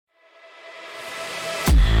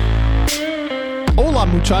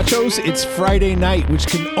Hola, muchachos. It's Friday night, which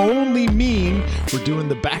can only mean we're doing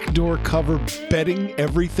the backdoor cover betting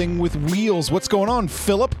everything with wheels. What's going on,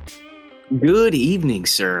 Philip? Good evening,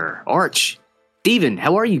 sir. Arch, Steven,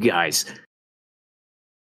 how are you guys?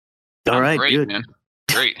 All right, great, good. Man.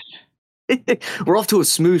 Great. We're off to a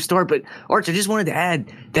smooth start, but Arch, I just wanted to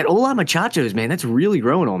add that Hola Muchachos, man, that's really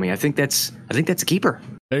growing on me. I think that's a keeper.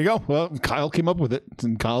 There you go. Well, Kyle came up with it,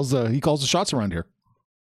 and Kyle's he calls the shots around here.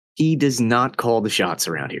 He does not call the shots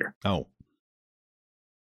around here. Oh,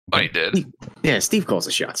 I did. Yeah, Steve calls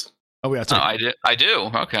the shots. oh yeah, I did. I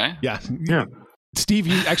do. Okay. yeah. Yeah. Steve,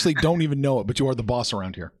 you actually don't even know it, but you are the boss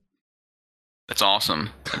around here. That's awesome.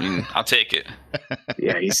 I mean, I'll take it.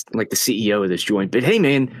 Yeah, he's like the CEO of this joint. But hey,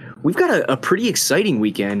 man, we've got a pretty exciting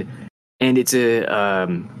weekend, and it's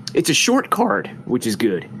a short card, which is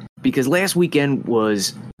good because last weekend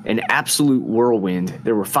was an absolute whirlwind.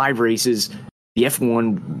 There were 5 races. The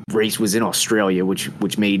F1 race was in Australia,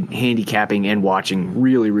 which made handicapping and watching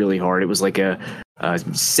really, really hard. It was like a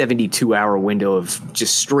 72-hour window of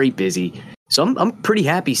just straight busy. So I'm pretty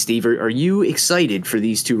happy, Steve. Are you excited for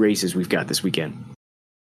these 2 races we've got this weekend?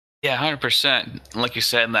 Yeah, 100%. Like you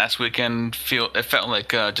said, last weekend, it felt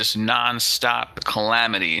like just nonstop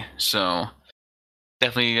calamity. So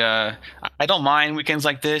definitely, I don't mind weekends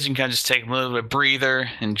like this. You can kind of just take a little bit of a breather,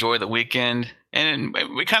 enjoy the weekend, and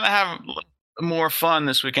we kind of have more fun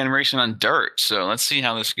this weekend racing on dirt. So let's see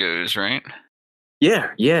how this goes, right?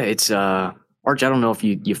 Yeah. It's Arch. I don't know if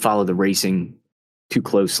you follow the racing too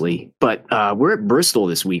closely, but we're at Bristol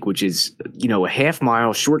this week, which is a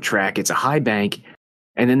half-mile short track. It's a high bank,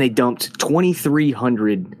 and then they dumped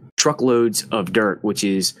 2,300 truckloads of dirt, which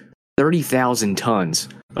is 30,000 tons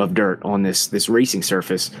of dirt on this racing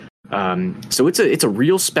surface. So it's a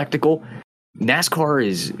real spectacle. NASCAR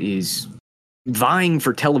is vying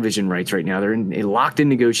for television rights right now. They're locked in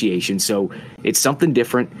negotiations, so it's something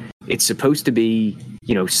different. It's supposed to be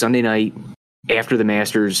Sunday night after the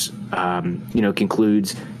Masters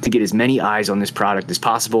concludes to get as many eyes on this product as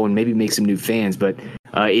possible and maybe make some new fans. But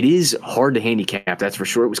it is hard to handicap, that's for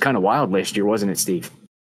sure. It was kind of wild last year, wasn't it, Steve?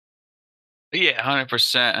 Yeah,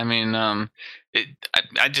 100%. I mean,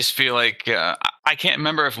 I just feel like I can't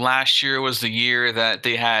remember if last year was the year that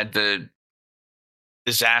they had the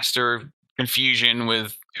disaster confusion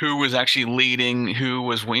with who was actually leading, who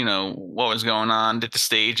was, what was going on, did the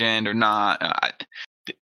stage end or not.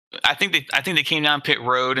 I think they came down pit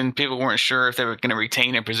road and people weren't sure if they were going to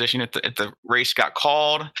retain their position if the race got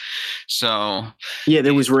called. So yeah,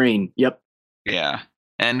 there was rain. Yep. Yeah,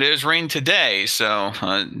 and there's rain today, so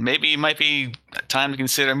maybe it might be time to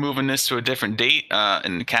consider moving this to a different date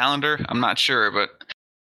in the calendar. I'm not sure, but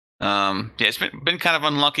yeah, it's been kind of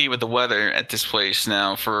unlucky with the weather at this place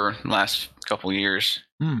now for the last couple of years.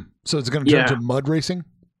 So it's going to turn to mud racing?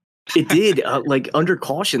 It did. Like under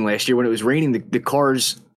caution last year when it was raining, the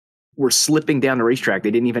cars were slipping down the racetrack.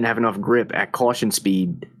 They didn't even have enough grip at caution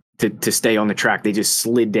speed to stay on the track. They just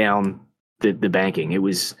slid down the banking. It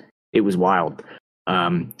was wild.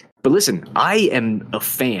 But listen, I am a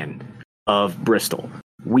fan of Bristol.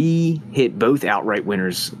 We hit both outright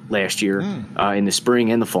winners last year in the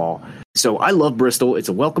spring and the fall. So I love Bristol. It's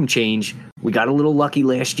a welcome change. We got a little lucky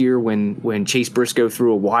last year when Chase Briscoe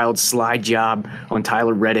threw a wild slide job on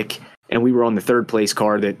Tyler Reddick, and we were on the 3rd place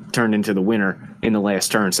car that turned into the winner in the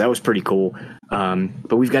last turn. So that was pretty cool.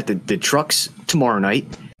 But we've got the trucks tomorrow night,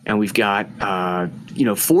 and we've got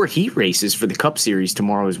 4 heat races for the Cup Series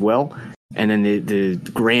tomorrow as well, and then the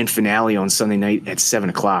grand finale on Sunday night at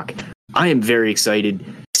 7:00. I am very excited.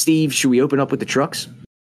 Steve, should we open up with the trucks?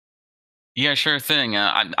 Yeah, sure thing.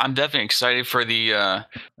 I'm definitely excited for the.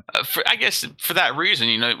 I guess for that reason,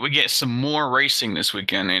 we get some more racing this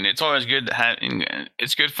weekend, and it's always good to have.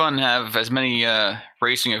 It's good fun to have as many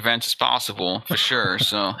racing events as possible, for sure.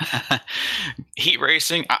 So, heat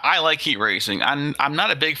racing. I like heat racing. I'm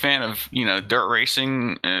not a big fan of dirt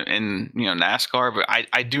racing in NASCAR, but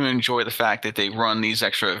I do enjoy the fact that they run these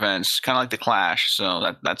extra events, kind of like the Clash.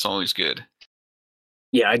 So that's always good.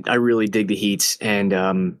 Yeah, I really dig the heats,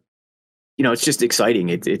 and it's just exciting.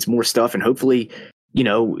 It's more stuff, and hopefully,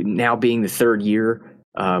 now being the 3rd year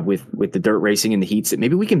with the dirt racing and the heats, that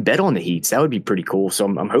maybe we can bet on the heats. That would be pretty cool. So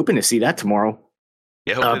I'm hoping to see that tomorrow.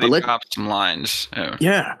 Yeah, hopefully they drop some lines.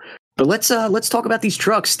 Yeah, but let's talk about these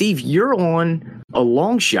trucks. Steve, you're on a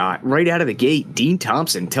long shot right out of the gate. Dean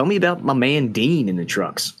Thompson, tell me about my man Dean in the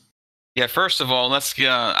trucks. Yeah, first of all,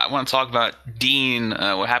 I want to talk about Dean.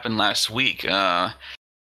 What happened last week?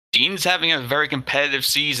 Dean's having a very competitive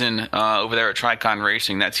season over there at Tricon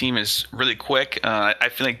Racing. That team is really quick. I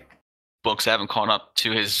feel like books haven't caught up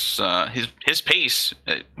to his pace.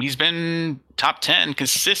 He's been top 10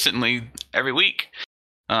 consistently every week.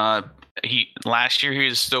 He last year he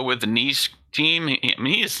was still with the Nice team.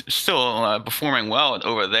 He is still performing well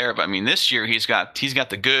over there. But I mean, this year he's got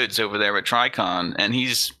the goods over there at Tricon, and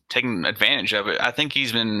he's taking advantage of it. I think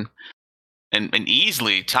he's been an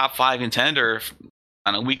easily top 5 contender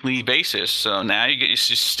on a weekly basis. So now you're just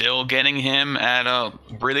still getting him at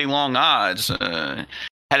really long odds. Had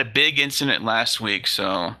a big incident last week,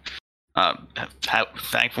 so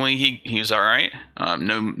thankfully he was all right.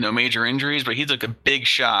 No major injuries, but he took a big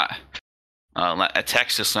shot at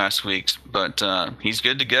Texas last week. But he's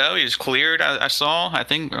good to go. He was cleared. I saw, I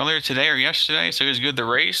think earlier today or yesterday, so he was good to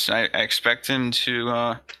race. I expect him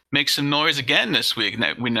to make some noise again this week.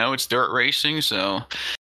 We know it's dirt racing, so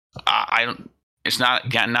I don't. It's not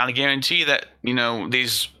a guarantee that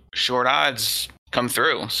these short odds come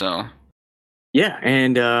through. So yeah,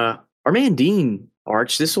 and our man Dean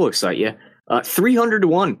Arch, this will excite you. 300 to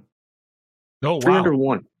 1. Oh, wow. 300 to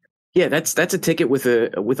 1. Yeah, that's a ticket with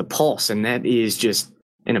a pulse, and that is just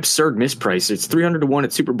an absurd misprice. It's 300 to 1 at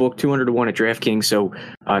Superbook, 200 to 1 at DraftKings. So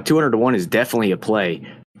 200 to 1 is definitely a play.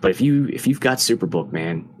 But if you've got Superbook,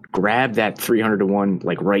 man, grab that 300 to 1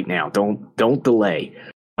 like right now. Don't delay.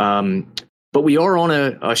 But we are on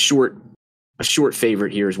a short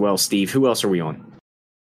favorite here as well, Steve. Who else are we on?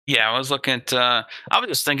 Yeah, I was looking at. I was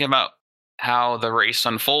just thinking about how the race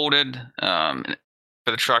unfolded for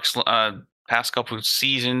the trucks past couple of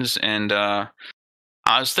seasons, and I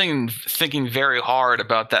was thinking very hard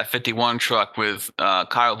about that 51 truck with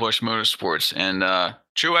Kyle Busch Motorsports, and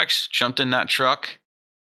Truex jumped in that truck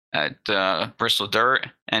at Bristol Dirt,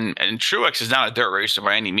 and Truex is not a dirt racer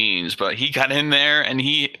by any means, but he got in there and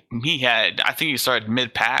he had, I think he started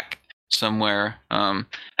mid-pack somewhere, and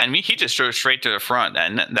he just drove straight to the front,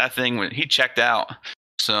 and that thing, he checked out.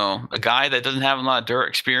 So a guy that doesn't have a lot of dirt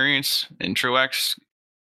experience in Truex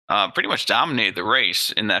pretty much dominated the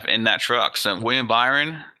race in that truck. So William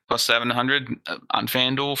Byron plus 700 on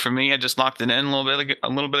FanDuel for me. I just locked it in a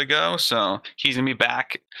little bit ago, so he's gonna be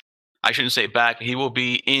back. I shouldn't say back. He will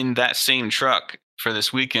be in that same truck for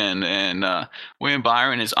this weekend. And William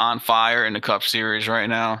Byron is on fire in the Cup Series right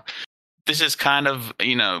now. This is kind of,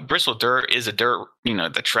 Bristol Dirt is a dirt,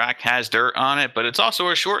 the track has dirt on it, but it's also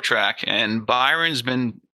a short track. And Byron's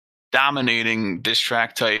been dominating this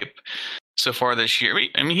track type so far this year.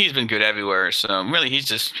 I mean, he's been good everywhere. So really,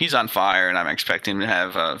 he's on fire, and I'm expecting him to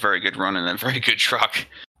have a very good run in a very good truck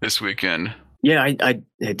this weekend. Yeah, I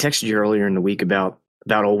had texted you earlier in the week about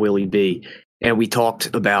old Willie B, and we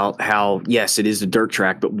talked about how, yes, it is a dirt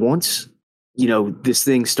track, but once this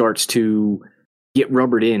thing starts to get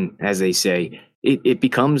rubbered in, as they say, it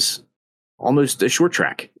becomes almost a short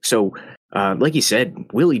track. So like you said,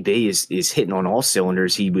 Willie B is hitting on all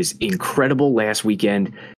cylinders. He was incredible last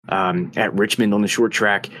weekend at Richmond on the short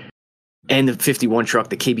track, and the 51 truck,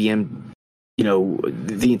 the KBM,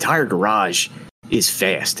 the entire garage is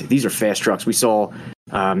fast. These are fast trucks. We saw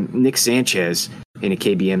Nick Sanchez in a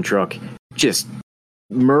KBM truck just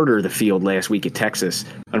murder the field last week at Texas.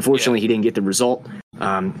 Unfortunately, He didn't get the result.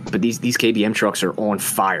 But these KBM trucks are on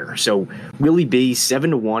fire. So Willie B,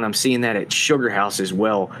 7 to 1. I'm seeing that at Sugar House as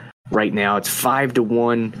well right now. It's 5 to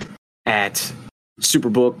 1 at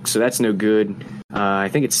Superbook, so that's no good. I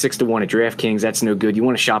think it's 6 to 1 at DraftKings. That's no good. You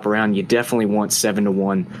want to shop around. You definitely want 7 to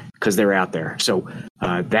 1 because they're out there. So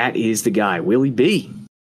that is the guy, Willie B,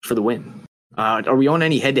 for the win. Are we on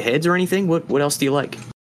any head-to-heads or anything? What else do you like?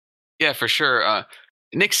 Yeah, for sure.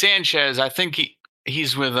 Nick Sanchez, I think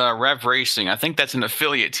he's with Rev Racing. I think that's an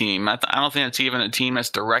affiliate team. I don't think that's even a team that's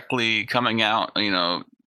directly coming out,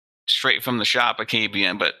 straight from the shop at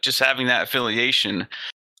KBM. But just having that affiliation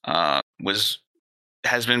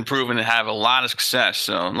has been proven to have a lot of success.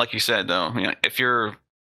 So, like you said, though, if you're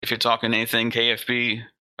talking anything KFB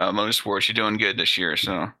Motorsports, you're doing good this year.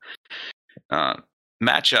 So,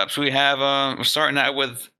 matchups we have. We're starting out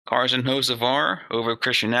with Carson Hocevar over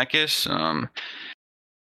Christian Eckes.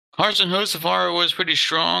 Carson Hocevar was pretty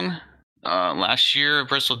strong last year at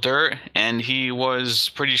Bristol Dirt, and he was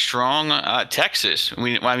pretty strong at Texas.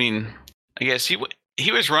 I guess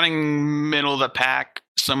he was running middle of the pack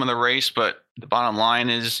some of the race, but the bottom line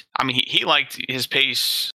is, he liked his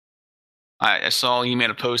pace. I saw he made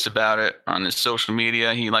a post about it on his social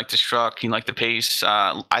media. He liked his truck. He liked the pace.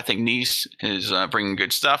 I think Nice is bringing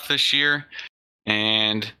good stuff this year,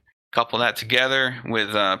 and couple that together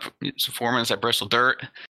with performance at Bristol Dirt,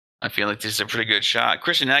 I feel like this is a pretty good shot.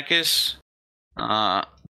 Christian Eckes, I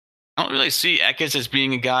don't really see Eckes as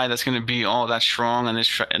being a guy that's going to be all that strong in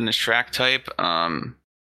this track type. I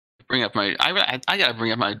gotta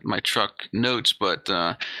bring up my truck notes, but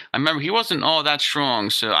I remember he wasn't all that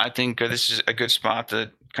strong, so I think this is a good spot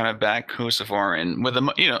to kind of back Hocevar, and with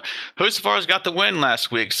the Hocevar's got the win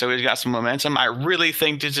last week, so he's got some momentum. I really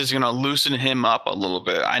think this is going to loosen him up a little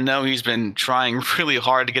bit. I know he's been trying really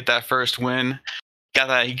hard to get that first win.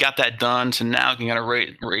 He got that done, so now he can kind of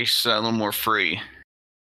race a little more free.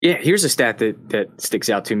 Yeah, here's a stat that sticks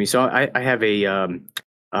out to me. So I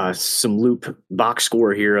have some loop box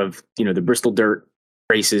score here of the Bristol Dirt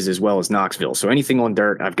races as well as Knoxville. So anything on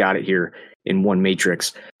dirt, I've got it here in one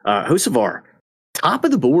matrix. Hocevar, top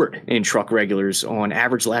of the board in truck regulars on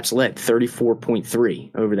average laps led,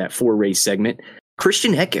 34.3 over that 4-race segment.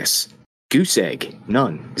 Christian Eckes, goose egg,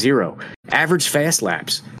 none, 0. Average fast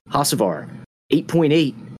laps, Hocevar,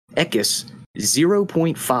 8.8, Eckes,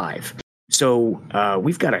 0.5. So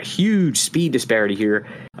we've got a huge speed disparity here.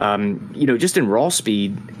 Just in raw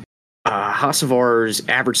speed, Hocevar's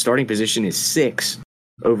average starting position is 6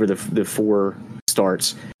 over the 4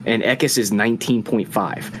 starts, and Eckes is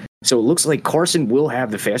 19.5. So it looks like Carson will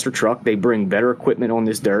have the faster truck. They bring better equipment on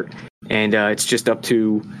this dirt, and it's just up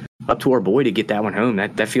to our boy to get that one home.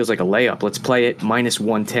 That feels like a layup. Let's play it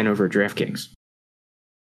 -110 over at DraftKings.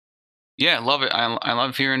 Yeah, I love it. I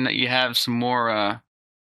love hearing that you have some more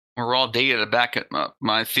raw data to back up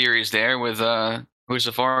my theories there with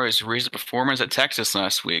Hocevar's recent performance at Texas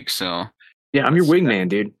last week. So yeah, I'm your wingman,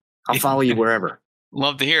 dude. I'll follow you wherever.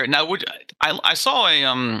 Love to hear it. Now, I saw a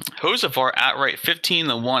Hocevar outright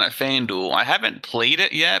 15-1 at FanDuel. I haven't played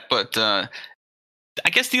it yet, but I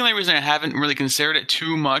guess the only reason I haven't really considered it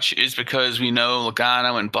too much is because we know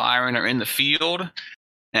Logano and Byron are in the field.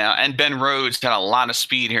 Now, and Ben Rhodes had a lot of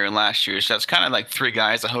speed here last year, so that's kind of like 3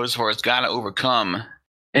 guys that Hocevar has got to overcome.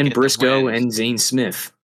 And Briscoe and Zane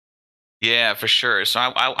Smith. Yeah, for sure. So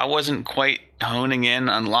I wasn't quite honing in,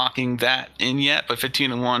 unlocking that in yet, but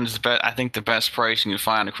 15-1 is I think the best price you can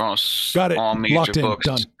find across all major Locked in. books.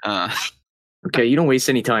 Done. Okay, you don't waste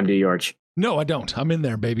any time, do you, Arch? No, I don't. I'm in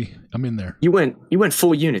there, baby. I'm in there. You went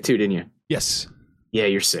full unit too, didn't you? Yes. Yeah,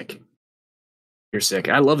 you're sick. You're sick.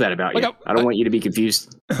 I love that about you. I don't want you to be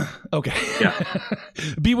confused. Okay. Yeah.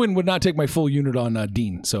 B-Win would not take my full unit on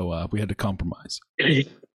Dean, so we had to compromise.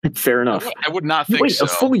 Fair enough. I would not think so. A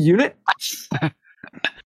full unit?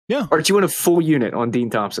 Yeah. Or do you want a full unit on Dean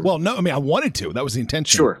Thompson? Well, no, I mean, I wanted to. That was the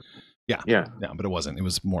intention. Sure. Yeah. Yeah, but it wasn't. It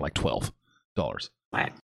was more like $12.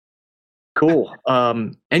 Cool.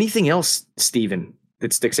 Anything else, Steven,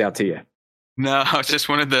 that sticks out to you? No, I just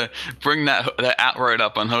wanted to bring that outright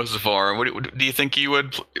up on Hocevar. What do you think you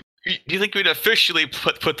would? Do you think we'd officially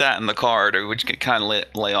put that in the card, or would you kind of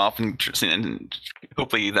lay off and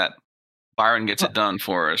hopefully that Byron gets it done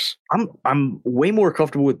for us? I'm way more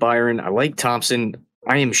comfortable with Byron. I like Thompson.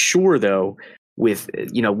 I am sure though, with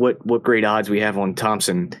what great odds we have on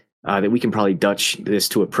Thompson, that we can probably Dutch this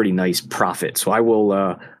to a pretty nice profit. So I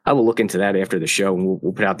will look into that after the show, and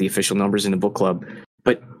we'll put out the official numbers in the book club.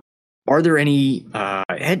 But are there any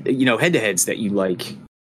head-to-heads that you like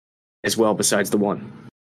as well besides the one?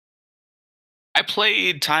 I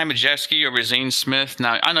played Ty Majeski over Zane Smith.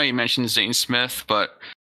 Now I know you mentioned Zane Smith, but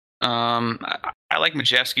I like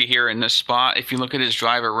Majeski here in this spot. If you look at his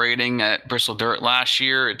driver rating at Bristol Dirt last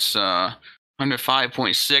year, it's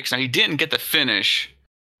 105.6. Now he didn't get the finish.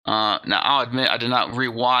 Now I'll admit I did not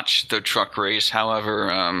rewatch the truck race. However,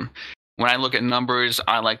 when I look at numbers,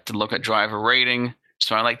 I like to look at driver rating.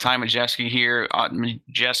 So I like Ty Majeski here.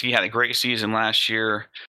 Majeski had a great season last year.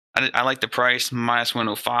 I like the price,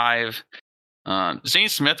 -105. Zane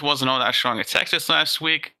Smith wasn't all that strong at Texas last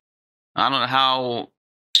week. I don't know how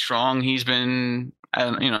strong he's been,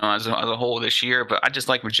 as a whole this year, but I just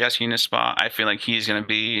like Majeski in this spot. I feel like he's going to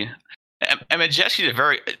be. And Ty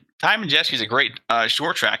Majeski's a great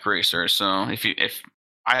short track racer. So I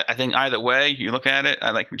think either way you look at it, I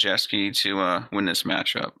like Majeski to win this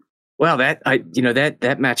matchup. Well, that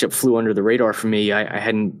matchup flew under the radar for me. I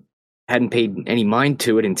hadn't paid any mind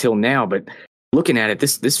to it until now, but looking at it,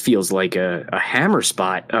 this feels like a hammer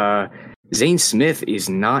spot. Zane Smith is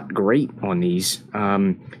not great on these.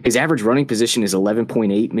 His average running position is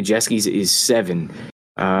 11.8. Majeski's is 7.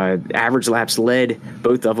 Average laps led,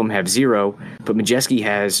 both of them have 0, but Majeski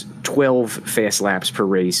has 12 fast laps per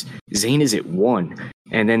race. Zane is at 1,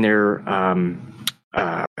 and then their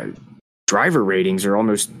driver ratings are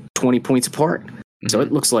almost 20 points apart. Mm-hmm. So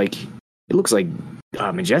it looks like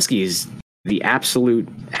Majeski is the absolute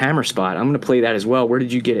hammer spot. I'm going to play that as well. Where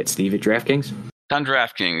did you get it, Steve? At DraftKings? On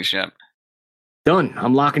DraftKings, yep. Done.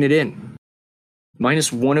 I'm locking it in.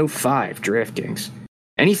 -105 DraftKings.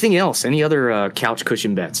 Anything else? Any other couch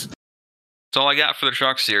cushion bets? That's all I got for the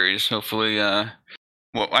truck series. Hopefully, we're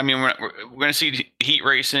going to see heat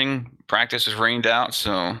racing. Practice is rained out,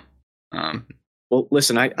 so. Well,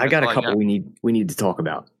 listen, I got a couple we need to talk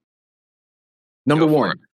about. Number Go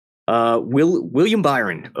for one, William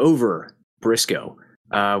Byron over Briscoe.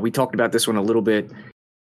 We talked about this one a little bit,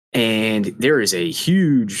 and there is a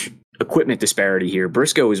huge equipment disparity here.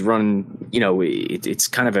 Briscoe is running, it's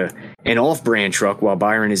kind of an off-brand truck while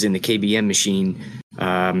Byron is in the KBM machine.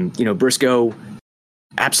 Briscoe,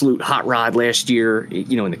 absolute hot rod last year,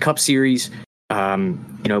 in the Cup Series.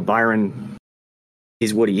 Byron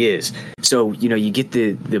is what he is. So, you get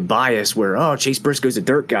the bias where, Chase Briscoe's a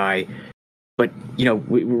dirt guy. But,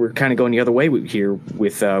 we're kind of going the other way here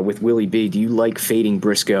with Willie B. Do you like fading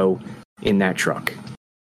Briscoe in that truck?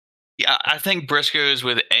 Yeah, I think Briscoe's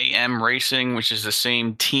with AM Racing, which is the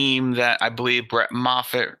same team that I believe Brett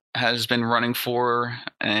Moffitt has been running for.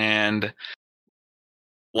 And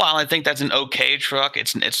while I think that's an okay truck,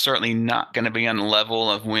 it's certainly not going to be on the level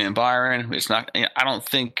of William Byron. It's not. I don't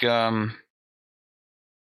think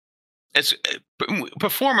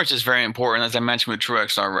performance is very important, as I mentioned with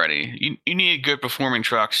trucks already. You need good performing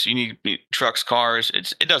trucks. You need trucks, cars.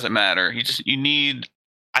 It doesn't matter.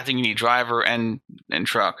 I think you need driver and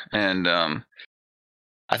truck, and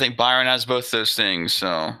I think Byron has both those things.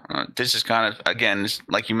 So this is kind of, again,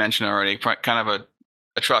 like you mentioned already, kind of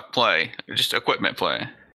a truck play, just equipment play.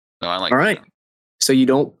 So I like. All right. So you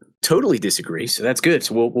don't totally disagree. So that's good.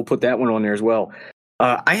 So we'll put that one on there as well.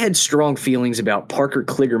 I had strong feelings about Parker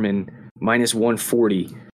Kligerman minus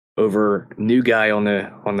 140 over new guy on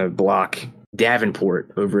the block,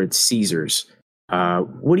 Davenport over at Caesars.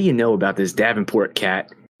 What do you know about this Davenport cat?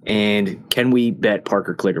 And can we bet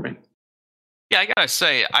Parker Kligerman? Yeah, I gotta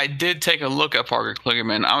say, I did take a look at Parker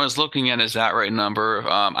Kligerman. I was looking at his outright number.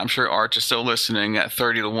 I'm sure Arch is still listening at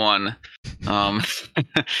 30-1.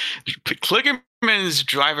 Kligerman's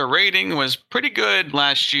driver rating was pretty good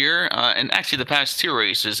last year, and actually the past two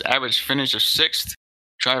races, average finish of 6th,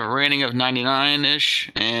 driver rating of 99-ish,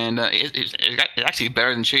 and it's actually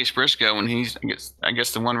better than Chase Briscoe when he's, I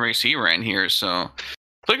guess the one race he ran here. So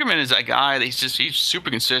Kligerman is that guy that he's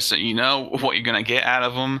super consistent. You know what you're gonna get out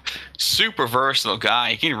of him. Super versatile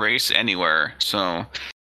guy. He can race anywhere. So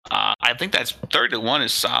I think that's 30-1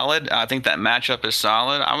 is solid. I think that matchup is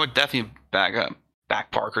solid. I would definitely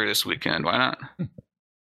back Parker this weekend. Why not?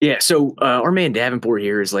 Yeah. So our man Davenport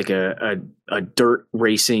here is like a dirt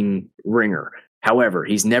racing ringer. However,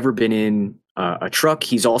 he's never been in a truck.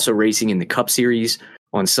 He's also racing in the Cup Series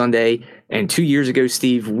on Sunday. And 2 years ago,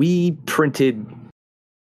 Steve, we printed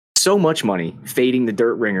so much money fading the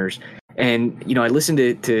dirt ringers. And, I listened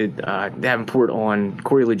to Davenport on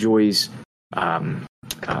Corey LaJoie's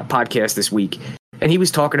podcast this week, and he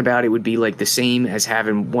was talking about it would be like the same as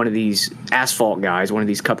having one of these asphalt guys, one of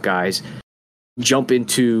these Cup guys, jump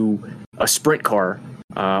into a sprint car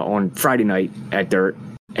on Friday night at dirt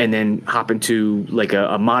and then hop into like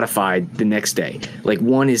a modified the next day. Like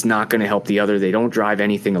one is not going to help the other. They don't drive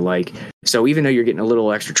anything alike. So even though you're getting a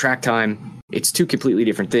little extra track time, it's two completely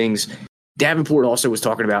different things. Davenport also was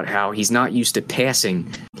talking about how he's not used to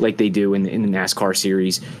passing like they do in the NASCAR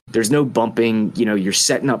series. There's no bumping. You're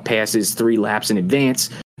setting up passes 3 laps in advance.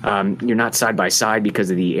 You're not side by side because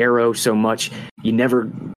of the aero so much. You never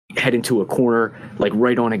head into a corner like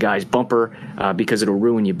right on a guy's bumper because it'll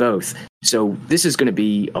ruin you both. So this is going to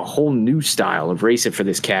be a whole new style of racing for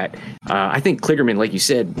this cat. I think Kligerman, like you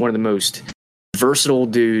said, one of the most versatile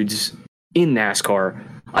dudes in NASCAR.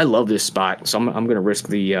 I love this spot, so I'm going to risk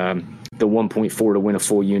the 1.4 to win a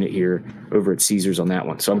full unit here over at Caesars on that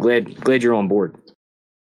one. So I'm glad you're on board.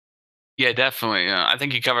 Yeah, definitely. I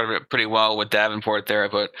think you covered it pretty well with Davenport there,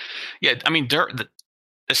 but yeah, I mean, the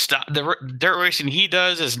dirt racing he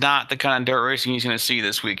does is not the kind of dirt racing he's going to see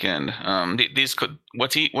this weekend.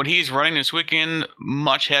 What he's running this weekend,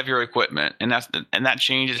 much heavier equipment, and that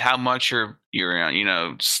changes how much you're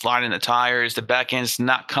sliding the tires. The back end's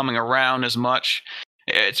not coming around as much.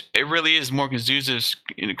 It really is more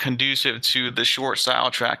conducive to the short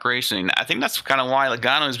style track racing. I think that's kind of why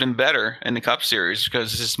Logano has been better in the Cup Series,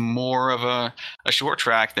 because it's more of a short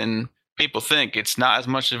track than people think. It's not as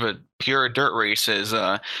much of a pure dirt race as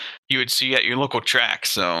you would see at your local track.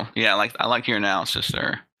 So yeah, I like your analysis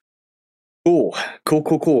there. Cool.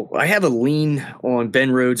 I have a lean on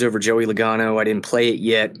Ben Rhodes over Joey Logano. I didn't play it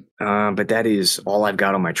yet, but that is all I've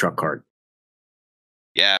got on my truck card.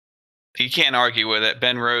 Yeah, you can't argue with it.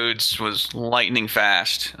 Ben Rhodes was lightning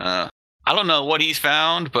fast. I don't know what he's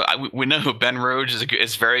found, but we know Ben Rhodes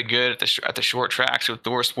is very good at the short tracks with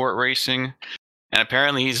Thor Sport Racing, and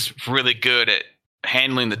apparently he's really good at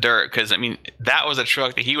handling the dirt, because I mean that was a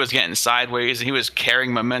truck that he was getting sideways and he was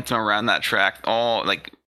carrying momentum around that track all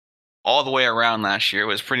like all the way around last year. It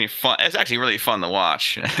was pretty fun. It's actually really fun to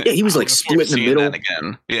watch. Yeah, he was like I'm looking forward split to in the seeing middle. that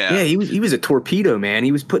again. Yeah. Yeah, he was a torpedo, man.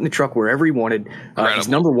 He was putting the truck wherever he wanted. He's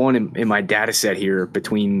Incredible. number one in my data set here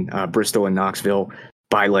between Bristol and Knoxville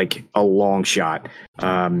by like a long shot.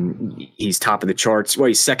 He's top of the charts. Well,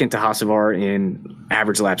 he's second to Hocevar in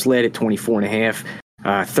average laps led at 24.5.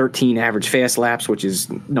 13 average fast laps, which is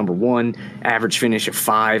number one. Average finish of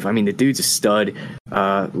 5. I mean, the dude's a stud.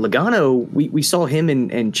 Logano, we saw him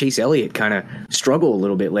and Chase Elliott kind of struggle a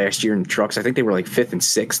little bit last year in trucks. I think they were like 5th and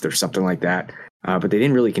 6th or something like that. But they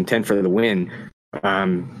didn't really contend for the win.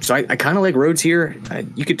 So I kind of like Rhodes here.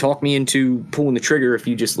 You could talk me into pulling the trigger if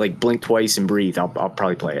you just like blink twice and breathe. I'll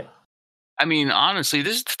probably play it. I mean, honestly,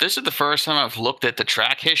 this is the first time I've looked at the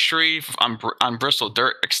track history on Bristol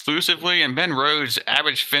Dirt exclusively, and Ben Rhodes'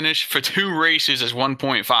 average finish for 2 races is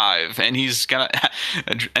 1.5, and he's got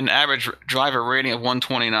an average driver rating of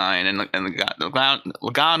 129, and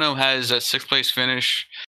Logano has a 6th place finish,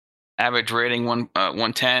 average rating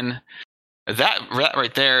 110. That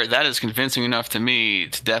right there, that is convincing enough to me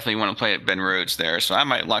to definitely want to play at Ben Rhodes there. So I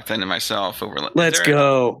might lock that in myself. Let's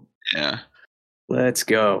go. Yeah. Let's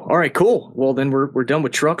go. All right, cool. Well, then we're done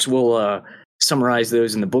with trucks. We'll summarize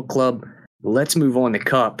those in the book club. Let's move on to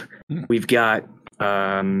Cup. We've got.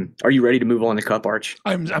 Are you ready to move on to Cup, Arch?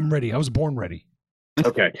 I'm ready. I was born ready.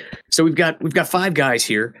 Okay, so we've got 5 guys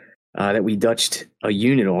here that we Dutched a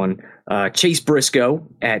unit on. Chase Briscoe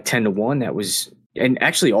at 10-1. That was, and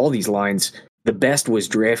actually all these lines. The best was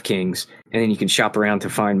DraftKings, and then you can shop around to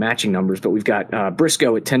find matching numbers. But we've got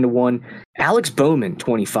Briscoe at 10-1, Alex Bowman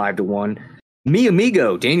 25-1. Mi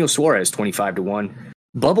Amigo, Daniel Suarez, 25-1.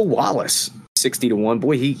 Bubba Wallace, 60-1.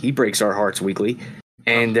 Boy, he breaks our hearts weekly.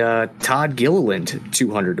 And Todd Gilliland,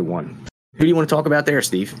 200-1. Who do you want to talk about there,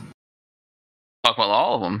 Steve? Talk about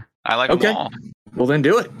all of them. I like them all. Well, then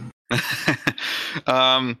do it.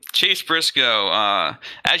 Chase Briscoe,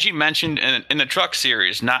 as you mentioned in the truck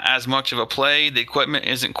series, not as much of a play. The equipment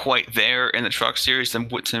isn't quite there in the truck series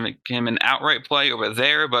to make him an outright play over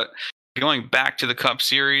there, but going back to the Cup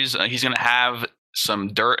Series, he's going to have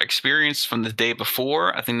some dirt experience from the day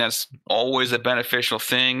before. I think that's always a beneficial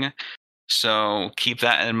thing. So keep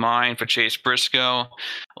that in mind for Chase Briscoe.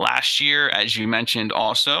 Last year, as you mentioned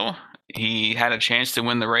also, he had a chance to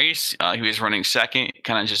win the race. He was running second,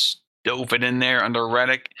 kind of just dove it in there under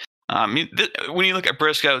Reddick. When you look at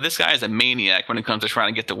Briscoe, this guy is a maniac when it comes to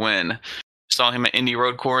trying to get the win. Saw him at Indy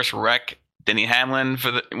Road Course wreck Denny Hamlin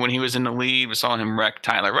when he was in the lead. We saw him wreck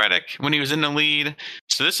Tyler Reddick when he was in the lead.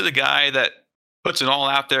 So this is a guy that puts it all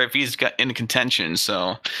out there if he's got in contention.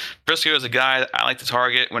 So Briscoe is a guy that I like to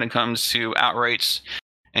target when it comes to outrights,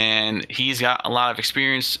 and he's got a lot of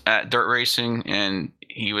experience at dirt racing, and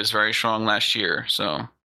he was very strong last year. So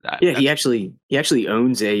he actually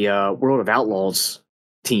owns a World of Outlaws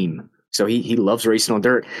team. So he loves racing on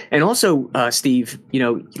dirt. And also, Steve,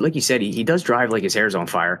 like you said, he does drive like his hair's on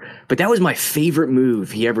fire. But that was my favorite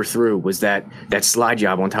move he ever threw, was that slide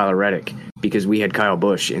job on Tyler Reddick, because we had Kyle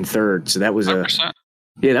Busch in third. So that was 100%.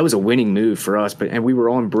 that was a winning move for us. And we were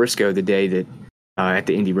on Briscoe the day that at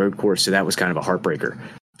the Indy Road Course. So that was kind of a heartbreaker.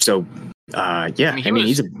 So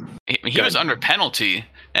he was under penalty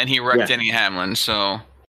and he wrecked Denny Hamlin. So.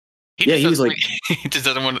 He just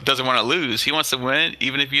doesn't want to lose. He wants to win,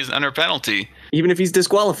 even if he's under penalty. Even if he's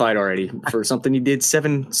disqualified already for something he did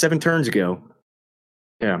seven turns ago.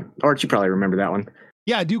 Yeah, Art, you probably remember that one.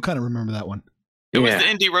 Yeah, I do kind of remember that one. It was the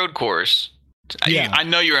Indy Road Course. Yeah. I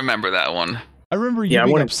know you remember that one. I remember you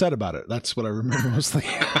being upset about it. That's what I remember mostly.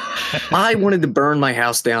 I wanted to burn my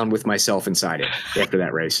house down with myself inside it after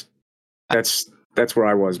that race. That's where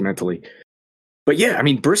I was mentally. But yeah, I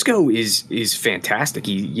mean, Briscoe is fantastic.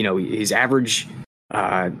 His average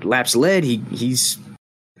laps led, I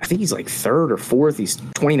think he's like 3rd or 4th. He's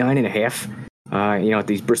 29.5. At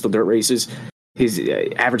these Bristol dirt races. His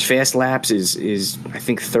average fast laps is I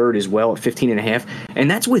think 3rd as well at 15.5. And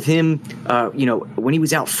that's with him. When he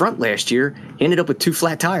was out front last year, he ended up with 2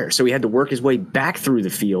 flat tires, so he had to work his way back through the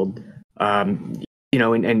field. And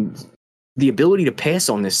the ability to pass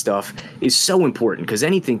on this stuff is so important because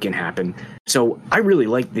anything can happen. So I really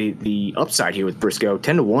like the upside here with Briscoe.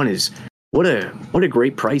 10-1 is what a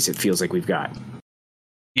great price it feels like we've got.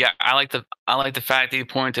 Yeah, I like the fact that you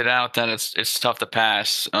pointed out that it's tough to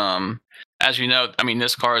pass. As you know, I mean,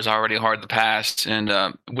 this car is already hard to pass, and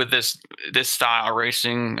with this style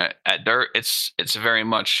racing at dirt, it's very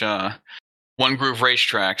much one groove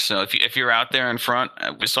racetrack. So if you're out there in front,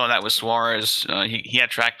 we saw that with Suarez. He had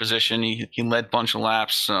track position. He led a bunch of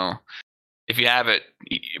laps. So if you have it,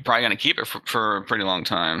 you're probably going to keep it for a pretty long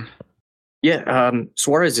time. Yeah,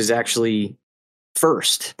 Suarez is actually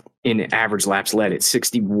first in average laps led at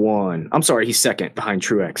 61. I'm sorry, he's second behind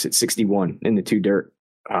Truex at 61 in the 2 dirt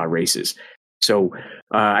races. So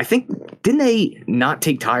I think, didn't they not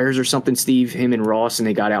take tires or something, Steve, him and Ross, and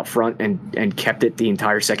they got out front and kept it the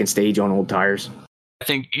entire second stage on old tires? I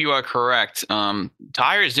think you are correct.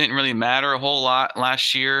 Tires didn't really matter a whole lot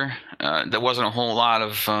last year. There wasn't a whole lot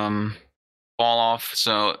of fall off,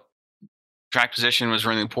 so track position was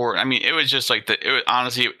really important. I mean, it was just like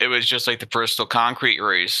honestly, it was just like the Bristol concrete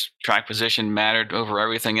race. Track position mattered over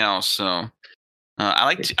everything else. So I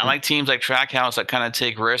like teams like Trackhouse that kind of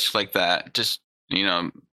take risks like that. Just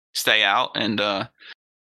stay out and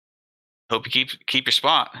hope you keep your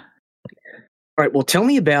spot. All right. Well, tell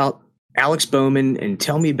me about Alex Bowman and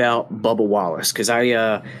tell me about Bubba Wallace, because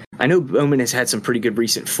I know Bowman has had some pretty good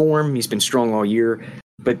recent form. He's been strong all year,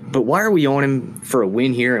 but why are we on him for a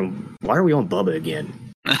win here, and why are we on Bubba again?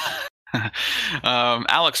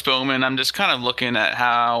 Alex Bowman, I'm just kind of looking at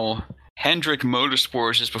how Hendrick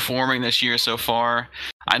Motorsports is performing this year so far.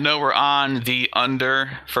 I know we're on the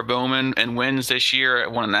under for Bowman and wins this year at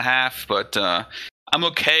 1.5, but I'm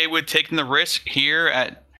okay with taking the risk here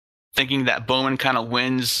at thinking that Bowman kind of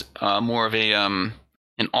wins more of a an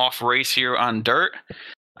off race here on dirt.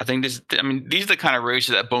 I think these are the kind of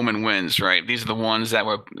races that Bowman wins, right? These are the ones that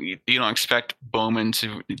you don't expect Bowman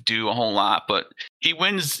to do a whole lot, but he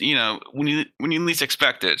wins, when you least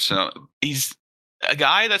expect it. So he's a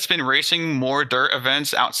guy that's been racing more dirt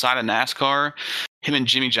events outside of NASCAR. Him and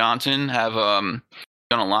Jimmy Johnson have done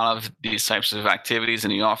a lot of these types of activities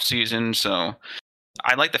in the off season. So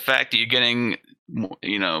I like the fact that you're getting,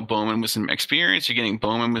 Bowman with some experience. You're getting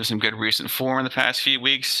Bowman with some good recent form in the past few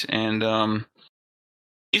weeks, and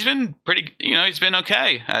he's been pretty. He's been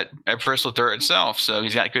okay at Bristol Dirt itself. So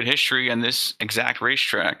he's got good history on this exact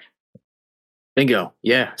racetrack. Bingo.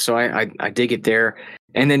 Yeah. So I dig it there.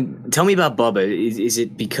 And then tell me about Bubba. Is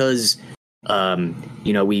it because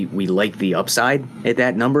we like the upside at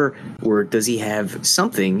that number, or does he have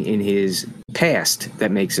something in his past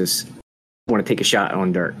that makes us want to take a shot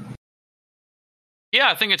on dirt? Yeah,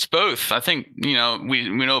 I think it's both. I think we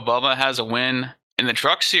know Bubba has a win in the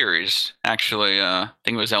Truck Series. Actually, I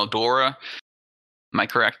think it was Eldora. Am I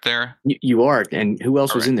correct there? You are. And who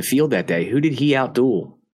else was in the field that day? Who did he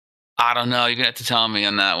outduel? I don't know. You're going to have to tell me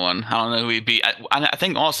on that one. I don't know who he beat. I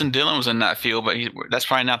think Austin Dillon was in that field, but that's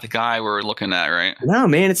probably not the guy we're looking at, right? No,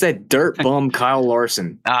 man. It's that dirt bum Kyle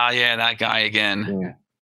Larson. Yeah, that guy again.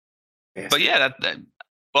 Yeah. Yes. But yeah,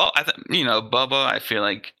 Bubba, I feel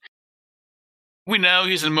like we know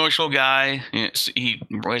he's an emotional guy. He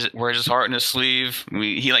wears his heart in his sleeve.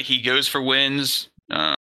 He goes for wins.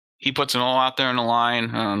 He puts it all out there on the line.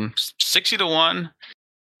 60-1.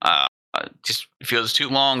 Just feels too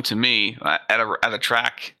long to me at a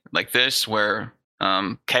track like this where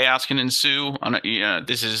chaos can ensue.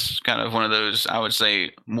 This is kind of one of those, I would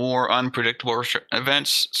say, more unpredictable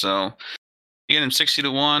events. So getting him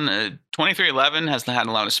 60-1, 2311 has had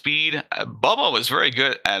a lot of speed. Bubba was very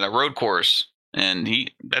good at a road course, and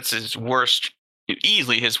that's his worst,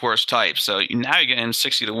 easily his worst type. So now you get him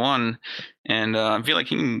 60-1, and I feel like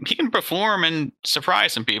he can perform and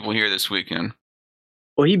surprise some people here this weekend.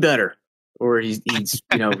 Well, he better. Or he's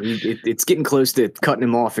it's getting close to cutting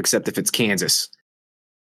him off, except if it's Kansas.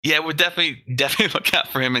 Yeah, we'll definitely look out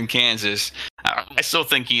for him in Kansas. I still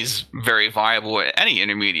think he's very viable at any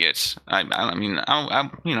intermediates. I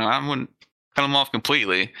wouldn't cut him off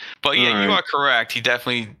completely. But yeah, right. You are correct. He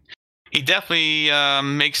definitely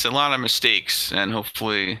makes a lot of mistakes, and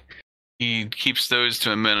hopefully he keeps those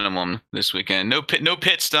to a minimum this weekend. No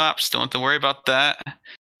pit stops. Don't have to worry about that.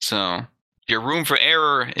 So your room for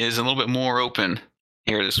error is a little bit more open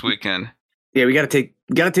here this weekend. Yeah, we got to take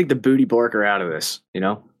the Booty Barker out of this.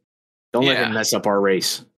 Don't let him mess up our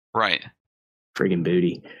race. Right. Friggin'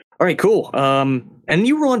 Booty. All right, cool. And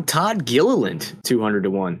you were on Todd Gilliland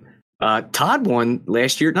 200-1. Todd won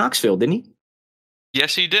last year at Knoxville, didn't he?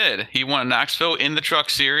 Yes, he did. He won Knoxville in the Truck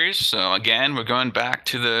Series. So again, we're going back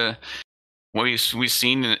to what we've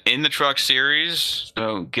seen in the Truck Series.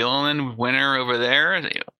 So Gilliland winner over there.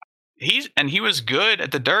 He was good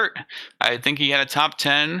at the dirt. I think he had a top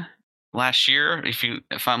 10 last year.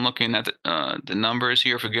 If I'm looking at the numbers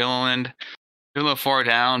here for Gilliland, a little far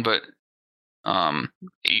down, but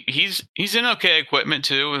he's in okay equipment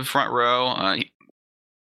too in front row.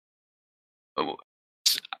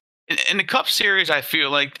 In the Cup Series, I feel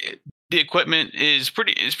like the equipment is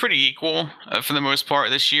pretty equal for the most part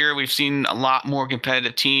this year. We've seen a lot more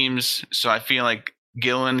competitive teams, so I feel like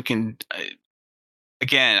Gilliland can.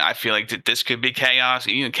 Again, I feel like that this could be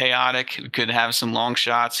chaotic. We could have some long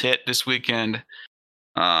shots hit this weekend.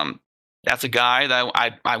 that's a guy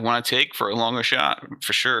that I want to take for a longer shot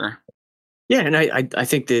for sure. Yeah, and I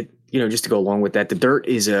think that, just to go along with that, the dirt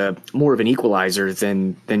is more of an equalizer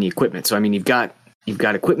than the equipment. So I mean, you've got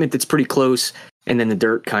equipment that's pretty close, and then the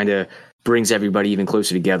dirt kind of brings everybody even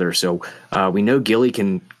closer together. So we know Gilly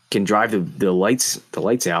can drive the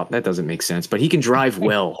lights out. That doesn't make sense, but he can drive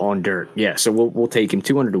well on dirt. Yeah, so we'll take him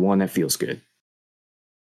 200 to 1. That feels good.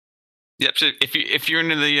 Yep. So if you're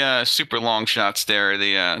into the super long shots there,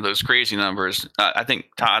 the those crazy numbers, I think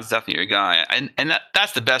Todd's definitely your guy, and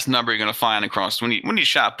that's the best number you're going to find across when you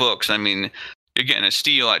shop books. I mean, you're getting a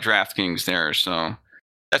steal at DraftKings there, so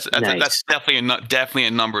that's Nice. definitely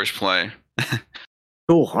a numbers play.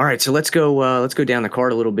 Cool. All right, so let's go down the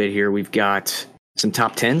card a little bit here. We've got some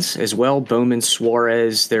top 10s as well. Bowman,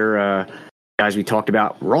 Suarez, they're guys we talked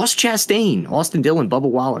about. Ross Chastain, Austin Dillon, Bubba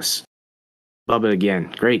Wallace. Bubba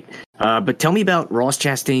again, great. But tell me about Ross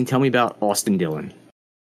Chastain. Tell me about Austin Dillon.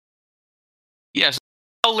 Yes,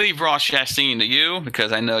 I'll leave Ross Chastain to you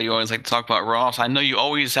because I know you always like to talk about Ross. I know you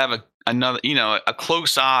always have a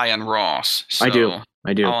close eye on Ross. So I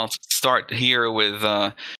do. I'll start here with.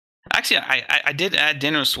 Actually, I did add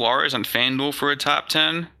Daniel Suarez on FanDuel for a top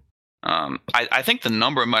 10. I think the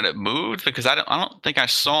number might have moved because I don't think I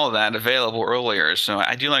saw that available earlier. So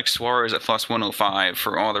I do like Suarez at plus 105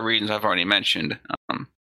 for all the reasons I've already mentioned.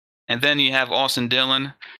 And then you have Austin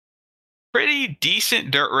Dillon, pretty decent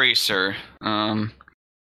dirt racer.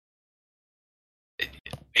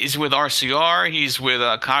 He's with RCR. He's with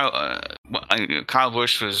Kyle. Kyle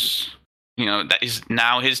Busch was, that is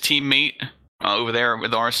now his teammate. Over there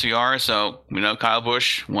with RCR, so we know Kyle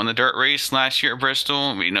Busch won the dirt race last year at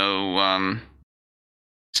Bristol. We know,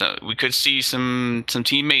 so we could see some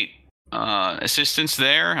teammate assistance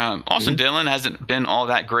there. Austin Dillon hasn't been all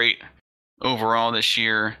that great overall this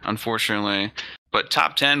year, unfortunately. But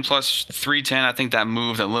top 10 plus 310, I think that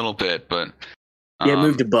moved a little bit. But it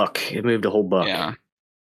moved a buck. It moved a whole buck. Yeah.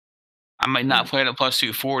 I might not play it at plus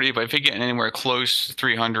 240, but if you're getting anywhere close to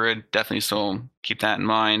 300, definitely still keep that in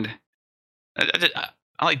mind. I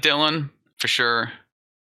like Dillon for sure.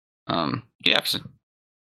 Yeah.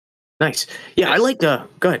 Nice. Yeah, I like go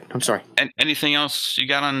ahead. I'm sorry. And anything else you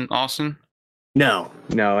got on Austin? No.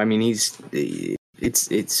 I mean, he's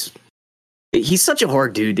such a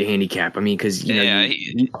hard dude to handicap. I mean, because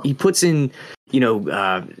he puts in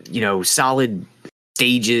solid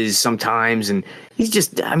stages sometimes, and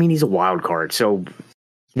he's a wild card. So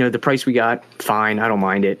the price we got, fine. I don't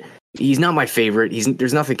mind it. He's not my favorite.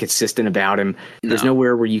 There's nothing consistent about him. There's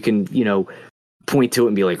nowhere where you can, point to it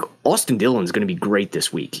and be like, Austin Dillon's going to be great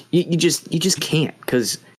this week. You just can't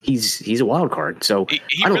because he's a wild card. So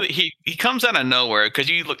he comes out of nowhere because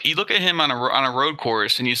you look at him on a road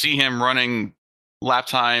course and you see him running lap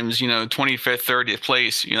times, 25th, 30th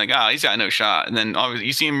place. You're like, he's got no shot. And then obviously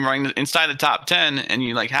you see him running inside the top 10, and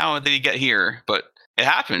you're like, how did he get here? But it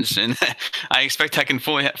happens, and I expect that can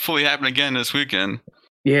fully happen again this weekend.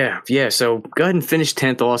 Yeah. So go ahead and finish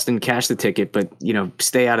 10th, Austin. Cash the ticket, but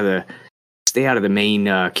stay out of the main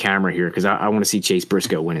camera here because I want to see Chase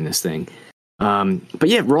Briscoe winning this thing. But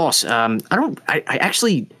yeah, Ross. I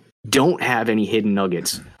actually don't have any hidden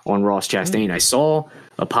nuggets on Ross Chastain. I saw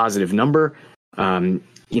a positive number.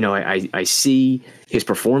 I see his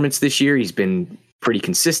performance this year. He's been pretty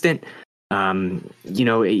consistent.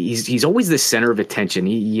 He's always the center of attention.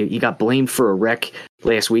 He got blamed for a wreck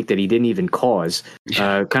last week that he didn't even cause.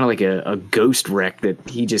 Kind of like a ghost wreck that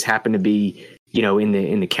he just happened to be, in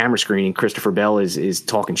the camera screen, and Christopher Bell is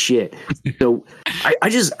talking shit. So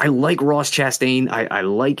I like Ross Chastain. I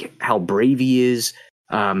like how brave he is.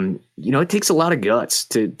 It takes a lot of guts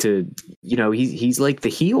to he's like the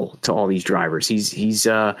heel to all these drivers. He's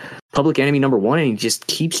public enemy number one, and he just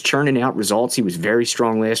keeps churning out results. He was very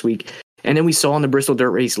strong last week. And then we saw in the Bristol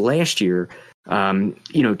Dirt Race last year,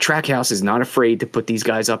 Trackhouse is not afraid to put these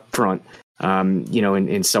guys up front,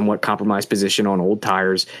 in somewhat compromised position on old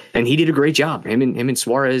tires. And he did a great job. Him and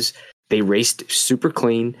Suarez, they raced super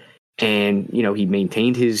clean, and, he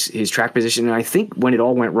maintained his track position. And I think when it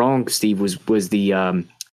all went wrong, Steve, was the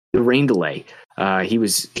rain delay. He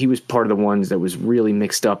was part of the ones that was really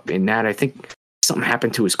mixed up in that. I think something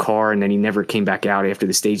happened to his car, and then he never came back out after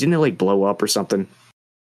the stage. Didn't it blow up or something?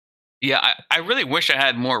 Yeah, I really wish I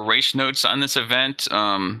had more race notes on this event.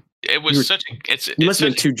 It was You must have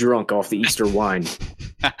been too drunk off the Easter wine.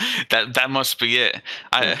 That must be it.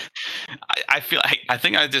 I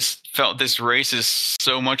think I just felt this race is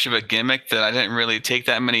so much of a gimmick that I didn't really take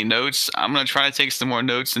that many notes. I'm gonna try to take some more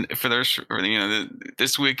notes for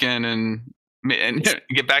this weekend and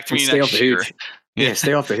get back to me next year. Yeah,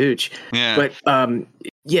 stay off the hooch. Yeah, but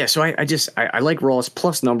so I like Ross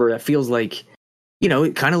plus number. That feels like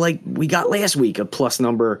kind of like we got last week, a plus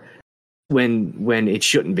number when it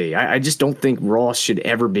shouldn't be. I just don't think Ross should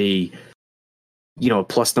ever be, a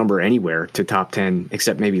plus number anywhere to top 10,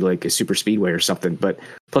 except maybe like a super speedway or something. But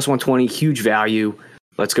plus 120, huge value.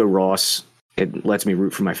 Let's go Ross. It lets me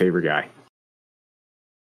root for my favorite guy.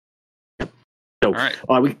 So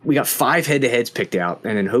all right. we got 5 head-to-heads picked out,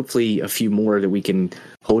 and then hopefully a few more that we can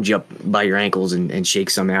hold you up by your ankles and shake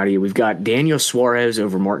some out of you. We've got Daniel Suarez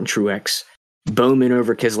over Martin Truex, Bowman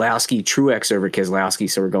over Keselowski, Truex over Keselowski,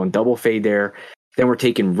 so we're going double fade there. Then we're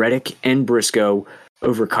taking Reddick and Briscoe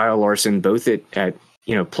over Kyle Larson, both at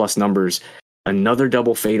plus numbers. Another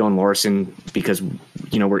double fade on Larson because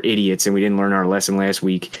we're idiots and we didn't learn our lesson last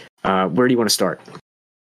week. Where do you want to start?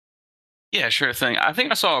 Yeah, sure thing. I think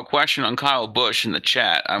I saw a question on Kyle Busch in the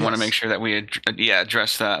chat. I want to make sure that we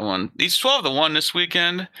address that one. He's 12-1 this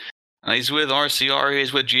weekend. He's with RCR.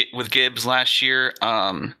 He's with Gibbs last year.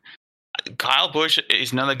 Kyle Busch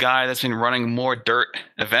is another guy that's been running more dirt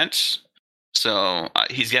events. So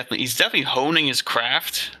he's definitely honing his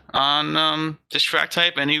craft on this track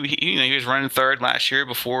type, and he was running third last year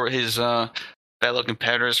before his fellow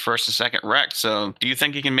competitors' first and second wrecked. So do you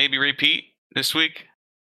think he can maybe repeat this week?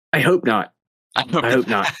 I hope not. I hope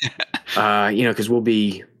not. Because we'll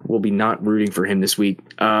be not rooting for him this week.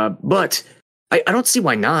 But I don't see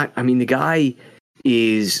why not. I mean, the guy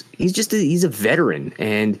he's a veteran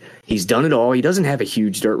and he's done it all. He doesn't have a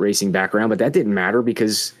huge dirt racing background, but that didn't matter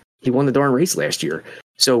because he won the darn race last year.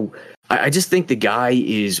 So I just think the guy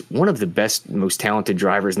is one of the best, most talented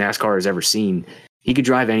drivers NASCAR has ever seen. He could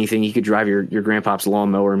drive anything. He could drive your grandpa's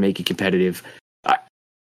lawnmower and make it competitive.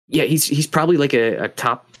 He's probably like a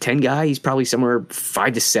top 10 guy. He's probably somewhere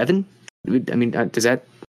 5 to 7. I mean, does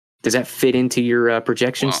that fit into your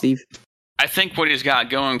projection, Steve? I think what he's got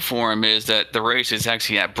going for him is that the race is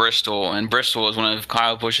actually at Bristol, and Bristol is one of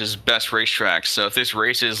Kyle Busch's best racetracks. So if this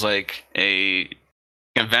race is like a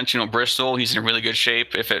conventional Bristol, he's in really good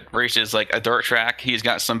shape. If it races like a dirt track, he's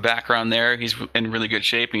got some background there. He's in really good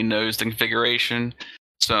shape. He knows the configuration.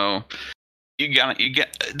 So you get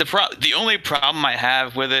the only problem I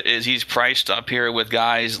have with it is he's priced up here with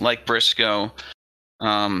guys like Briscoe.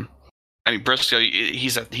 Briscoe,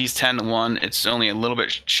 he's 10-1. It's only a little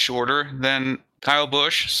bit shorter than Kyle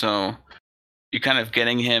Busch, so you're kind of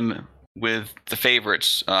getting him with the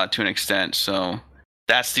favorites to an extent. So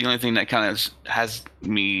that's the only thing that kind of has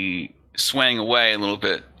me swaying away a little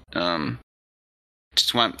bit. I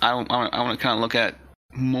want to kind of look at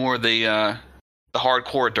more the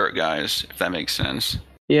hardcore dirt guys, if that makes sense.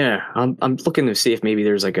 Yeah, I'm looking to see if maybe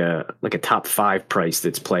there's like a top 5 price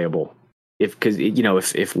that's playable.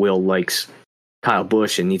 If Will likes Kyle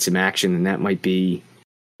Busch and needs some action, then that might be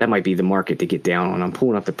the market to get down on. I'm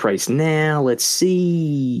pulling up the price now. Let's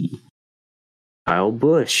see. Kyle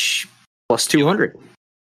Busch plus 200.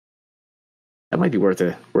 That might be worth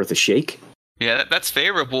a shake. Yeah, that's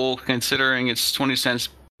favorable considering it's 20 cents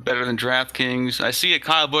better than DraftKings. I see a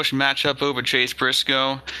Kyle Busch matchup over Chase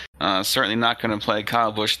Briscoe. Certainly not going to play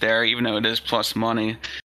Kyle Busch there, even though it is plus money.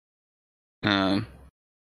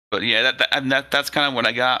 But yeah, that's kind of what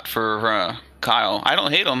I got for Kyle. I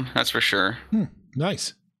don't hate him, that's for sure.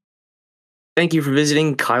 Nice. Thank you for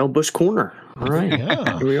visiting Kyle Busch Corner. All right,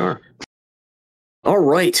 Yeah. Here we are. All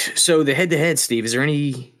right, so the head-to-head, Steve, is there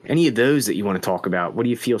any of those that you want to talk about? What do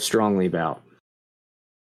you feel strongly about?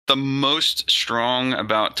 The most strong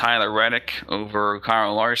about Tyler Reddick over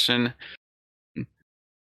Kyle Larson.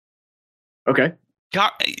 Okay.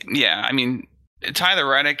 Yeah, I mean, Tyler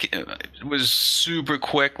Reddick was super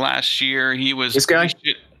quick last year. He was this guy.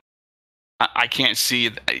 I can't see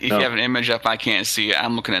it. If you have an image up, I can't see it.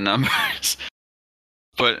 I'm looking at numbers.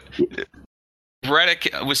 But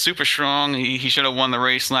Reddick was super strong. He should have won the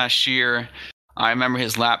race last year. I remember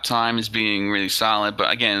his lap time as being really solid.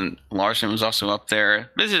 But again, Larson was also up there.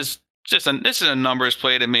 This is a numbers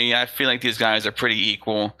play to me. I feel like these guys are pretty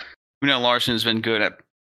equal. We know Larson's been good at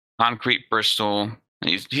concrete Bristol.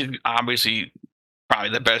 He's obviously probably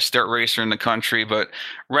the best dirt racer in the country, but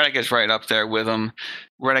Reddick is right up there with him.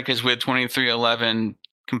 Reddick is with 23-11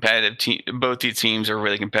 competitive team. Both these teams are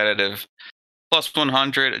really competitive. Plus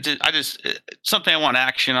 100. Something I want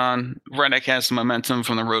action on. Reddick has some momentum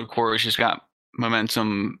from the road course. He's got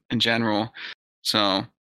momentum in general. So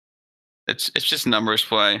it's just numbers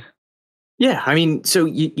play. Yeah, I mean, so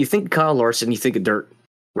you think Kyle Larson, you think of dirt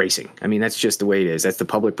racing. I mean, that's just the way it is. That's the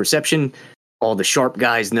public perception. All the sharp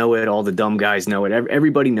guys know it. All the dumb guys know it.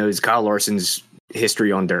 Everybody knows Kyle Larson's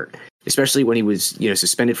history on dirt, especially when he was,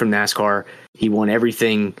 suspended from NASCAR. He won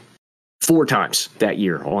everything 4 times that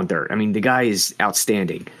year on dirt. I mean, the guy is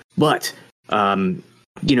outstanding. But,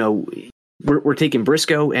 we're taking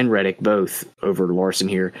Briscoe and Reddick both over Larson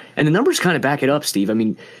here. And the numbers kind of back it up, Steve. I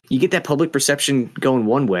mean, you get that public perception going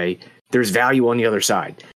one way, there's value on the other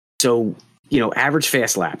side. So, average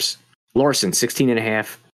fast laps. Larson,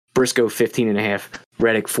 16.5. Briscoe, 15.5.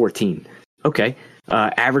 Reddick, 14. Okay.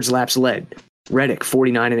 Average laps led. Reddick,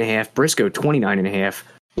 49.5. Briscoe, 29.5.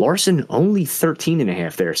 Larson, only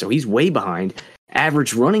 13.5 there. So he's way behind.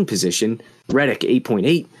 Average running position. Reddick,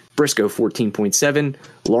 8.8. Briscoe 14.7,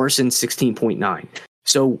 Larson 16.9.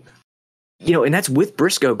 So, and that's with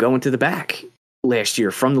Briscoe going to the back last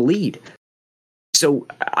year from the lead. So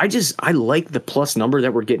I like the plus number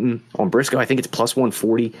that we're getting on Briscoe. I think it's plus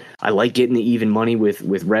 140. I like getting the even money with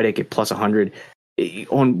Reddick at plus 100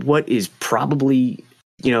 on what is probably,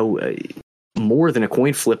 more than a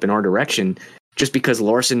coin flip in our direction, just because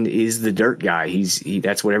Larson is the dirt guy.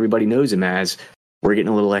 That's what everybody knows him as. We're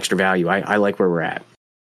getting a little extra value. I like where we're at.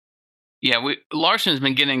 Yeah, Larson's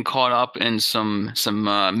been getting caught up in some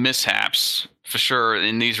mishaps for sure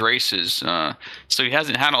in these races. So he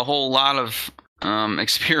hasn't had a whole lot of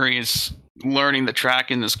experience learning the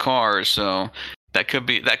track in this car. So that could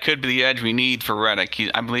be the edge we need for Reddick.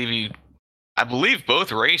 I believe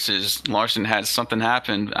both races Larson had something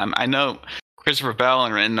happen. I know Christopher Bell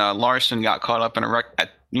and Larson got caught up in a wreck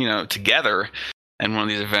together in one of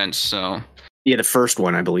these events. So yeah, the first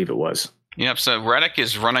one I believe it was. Yep, so Reddick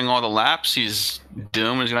is running all the laps. He's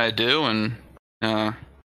doing what he's going to do. And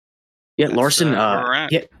Larson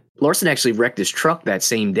Larson actually wrecked his truck that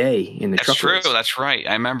same day in the truck race. That's true. That's right.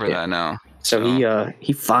 I remember that now. So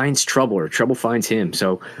he finds trouble, or trouble finds him.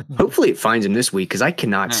 So hopefully it finds him this week, because I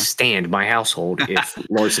cannot stand my household if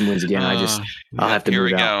Larson wins again. I'll have to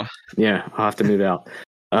move out. Yeah, I'll have to move out.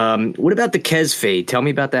 What about the Kez fade? Tell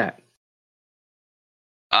me about that.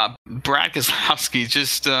 Brad Keselowski,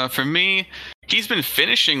 just for me, he's been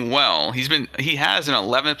finishing well. He has an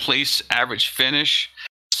 11th place average finish,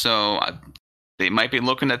 so they might be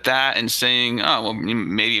looking at that and saying, oh, well,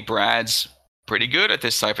 maybe Brad's pretty good at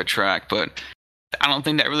this type of track, but I don't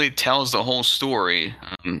think that really tells the whole story.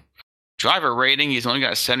 Driver rating, he's only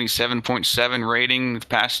got a 77.7 rating the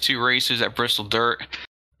past two races at Bristol Dirt.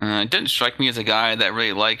 It didn't strike me as a guy that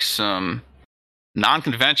really likes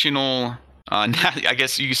non-conventional, I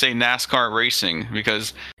guess you could say NASCAR racing,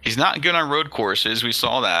 because he's not good on road courses. We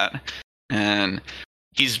saw that. And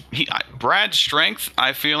Brad's strength,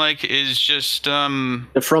 I feel like, is just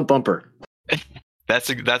the front bumper.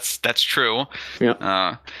 That's true.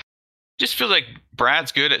 Yeah. Just feels like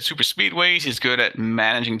Brad's good at super speedways. He's good at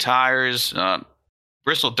managing tires.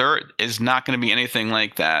 Bristol Dirt is not going to be anything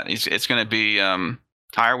like that. It's going to be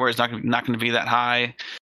tire wear is not going to be that high.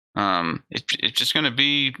 It's just going to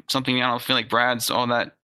be something I don't feel like Brad's all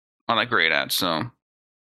that great at. So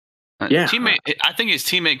yeah, I think his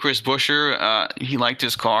teammate Chris Buescher, he liked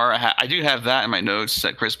his car. I do have that in my notes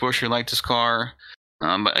that Chris Buescher liked his car.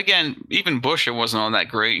 But again, even Buescher wasn't all that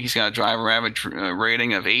great. He's got a driver average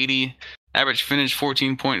rating of 80, average finish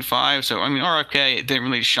 14.5. So I mean, RFK didn't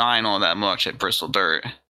really shine all that much at Bristol Dirt.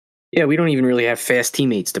 Yeah, we don't even really have fast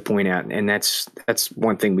teammates to point out, and that's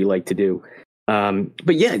one thing we like to do.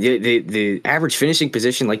 But yeah, the average finishing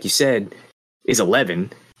position, like you said, is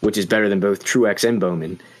 11, which is better than both Truex and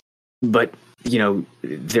Bowman. But,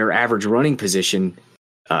 their average running position,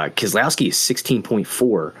 Keselowski is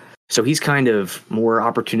 16.4. So he's kind of more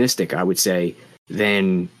opportunistic, I would say,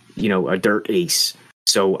 than, a dirt ace.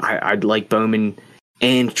 So I'd like Bowman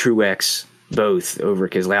and Truex both over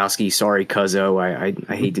Keselowski. Sorry, Cuzzo.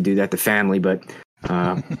 I hate to do that to family, but,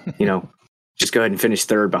 just go ahead and finish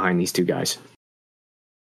third behind these two guys.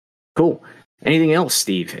 Cool. Anything else,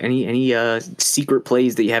 Steve? Any secret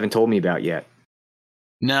plays that you haven't told me about yet?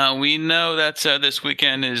 No, we know that this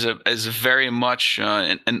weekend is very much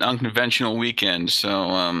an unconventional weekend. So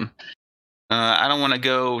I don't want to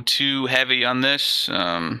go too heavy on this.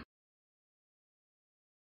 Okay.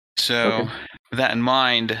 With that in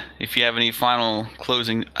mind, if you have any final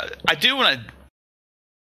closing, I do want to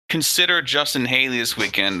consider Justin Haley this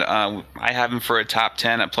weekend. I have him for a top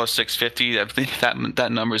 10 at plus 650. I think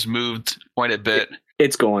that number's moved quite a bit.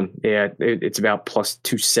 It's gone. Yeah, it's about plus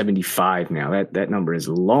 275 now. That number is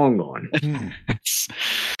long gone.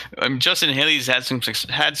 Justin Haley's had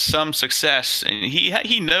some success, and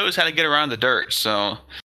he knows how to get around the dirt. So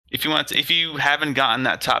if you haven't gotten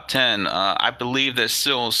that top 10, I believe there's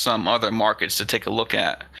still some other markets to take a look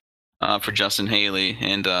at for Justin Haley.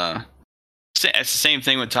 And it's the same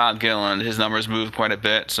thing with Todd Gilliland. His numbers moved quite a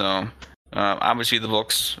bit. So Obviously, the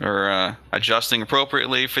books are adjusting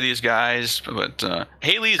appropriately for these guys, but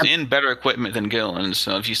Haley's in better equipment than Gillen.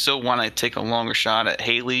 So if you still want to take a longer shot at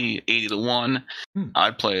Haley, 80-1,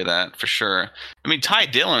 I'd play that for sure. I mean, Ty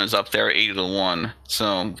Dillon is up there at 80-1.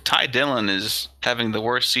 So Ty Dillon is having the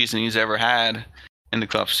worst season he's ever had in the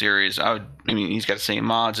Cup Series. I mean, he's got the same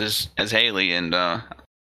odds as Haley, and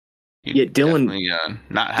Dillon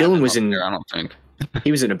was in there, I don't think.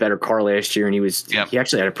 He was in a better car last year, and he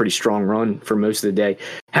actually had a pretty strong run for most of the day.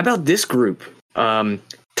 How about this group?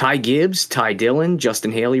 Ty Gibbs, Ty Dillon,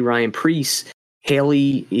 Justin Haley, Ryan Preece.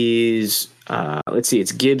 Haley is, let's see,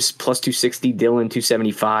 it's Gibbs plus 260, Dillon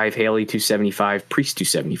 275, Haley 275, Preece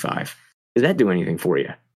 275. Does that do anything for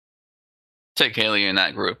you? Take Haley in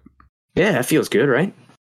that group. Yeah, that feels good, right?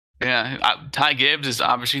 Yeah, Ty Gibbs is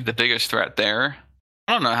obviously the biggest threat there.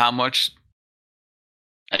 I don't know how much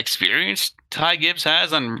experience Ty Gibbs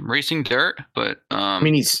has on racing dirt, but I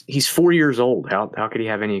mean, he's 4 years old. How could he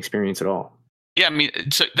have any experience at all? Yeah, I mean,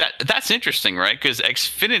 so that's interesting, right? Because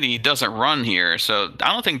Xfinity doesn't run here, so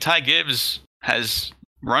I don't think Ty Gibbs has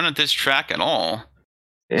run at this track at all.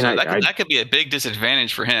 And so that could be a big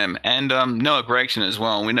disadvantage for him, and Noah Gragson as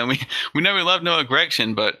well. We know we love Noah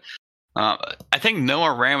Gragson, but I think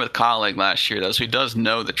Noah ran with Colleague last year, though, so he does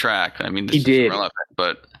know the track. I mean, this is relevant,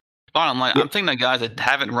 but bottom line, I'm thinking of guys that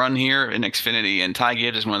haven't run here in Xfinity, and Ty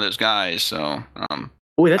Gibbs is one of those guys. So,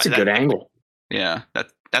 boy, that's a good angle. Yeah,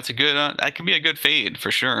 that's a good. That could be a good fade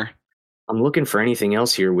for sure. I'm looking for anything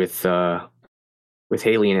else here with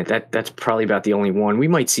Haley in it. That's probably about the only one. We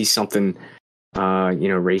might see something,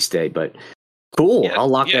 race day, but cool. Yeah, I'll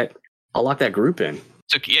lock that group in.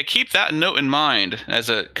 So yeah, keep that note in mind as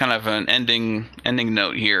a kind of an ending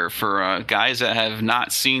note here for guys that have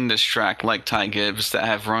not seen this track like Ty Gibbs that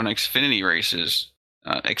have run Xfinity races.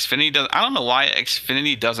 Xfinity does. I don't know why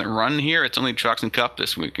Xfinity doesn't run here. It's only Trucks and Cup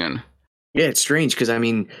this weekend. Yeah, it's strange because I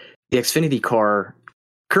mean the Xfinity car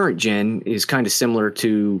current gen is kind of similar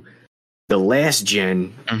to the last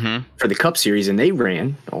gen for the Cup Series, and they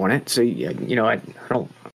ran on it. So I don't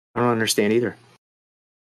understand either.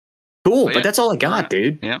 Cool, but that's all I got,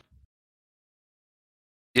 dude. Yeah.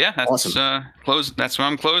 Yeah, that's awesome. That's why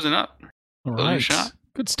I'm closing up. All right. Shot.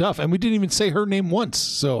 Good stuff. And we didn't even say her name once,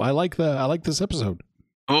 so I like this episode.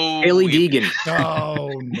 Oh, Haley Deegan. Oh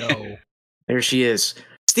no. There she is.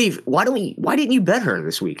 Steve, why didn't you bet her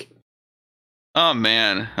this week? Oh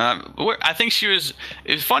man, I think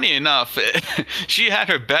it's funny enough, she had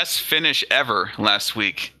her best finish ever last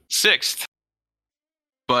week, 6th.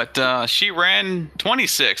 But she ran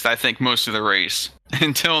 26th, I think, most of the race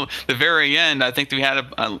until the very end. I think we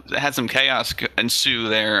had some chaos ensue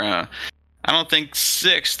there. I don't think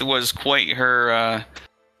 6th was quite her.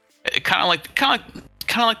 Kind of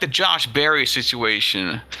like the Josh Berry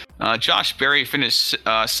situation. Josh Berry finished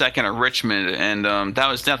second at Richmond, and that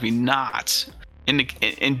was definitely not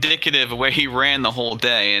indicative of where he ran the whole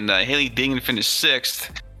day. And Haley Deegan finished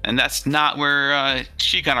 6th, and that's not where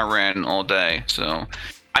she kind of ran all day. So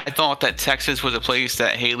I thought that Texas was a place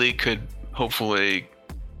that Haley could hopefully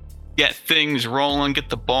get things rolling, get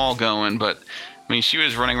the ball going. But I mean, she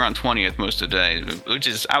was running around 20th most of the day,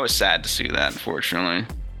 I was sad to see that, unfortunately.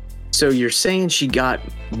 So you're saying she got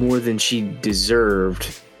more than she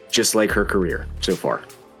deserved, just like her career so far,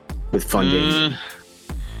 with fun games?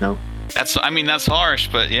 No? That's harsh,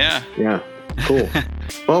 but yeah. Yeah, cool.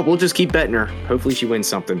 Well, we'll just keep betting her. Hopefully she wins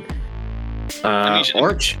something.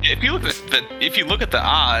 Arch. If you look at the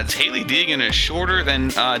odds, Haley Deegan is shorter than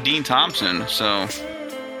Dean Thompson. So,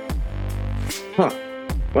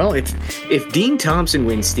 Well, if Dean Thompson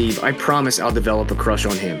wins, Steve, I promise I'll develop a crush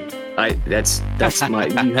on him. That's my.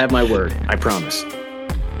 You have my word. I promise.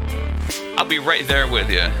 I'll be right there with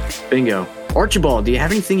you. Bingo. Archibald, do you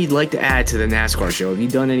have anything you'd like to add to the NASCAR show? Have you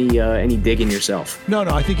done any digging yourself? No,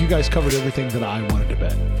 I think you guys covered everything that I wanted to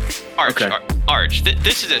bet. Arch,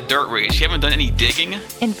 this is a dirt race. You haven't done any digging?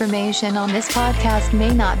 Information on this podcast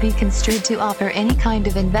may not be construed to offer any kind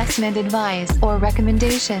of investment advice or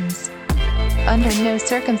recommendations. Under no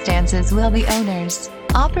circumstances will the owners,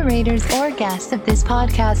 operators, or guests of this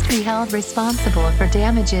podcast be held responsible for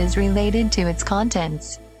damages related to its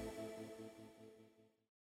contents.